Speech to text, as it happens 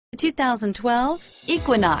2012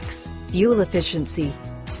 Equinox. Fuel efficiency,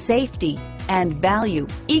 safety, and value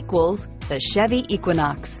equals the Chevy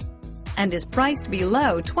Equinox and is priced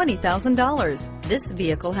below $20,000. This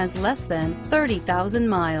vehicle has less than 30,000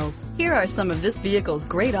 miles. Here are some of this vehicle's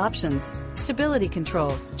great options: stability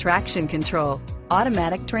control, traction control,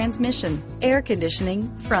 automatic transmission, air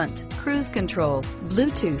conditioning, front, cruise control,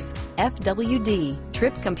 Bluetooth, FWD,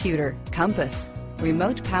 trip computer, compass,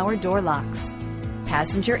 remote power door locks,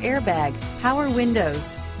 passenger airbag, power windows,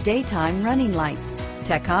 daytime running lights,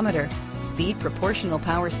 tachometer, speed proportional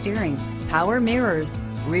power steering, power mirrors,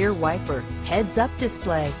 rear wiper, heads-up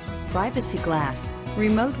display, privacy glass,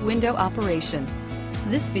 remote window operation.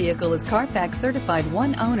 This vehicle is CARFAX certified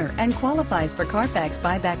one owner and qualifies for CARFAX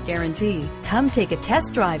buyback guarantee. Come take a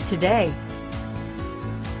test drive today.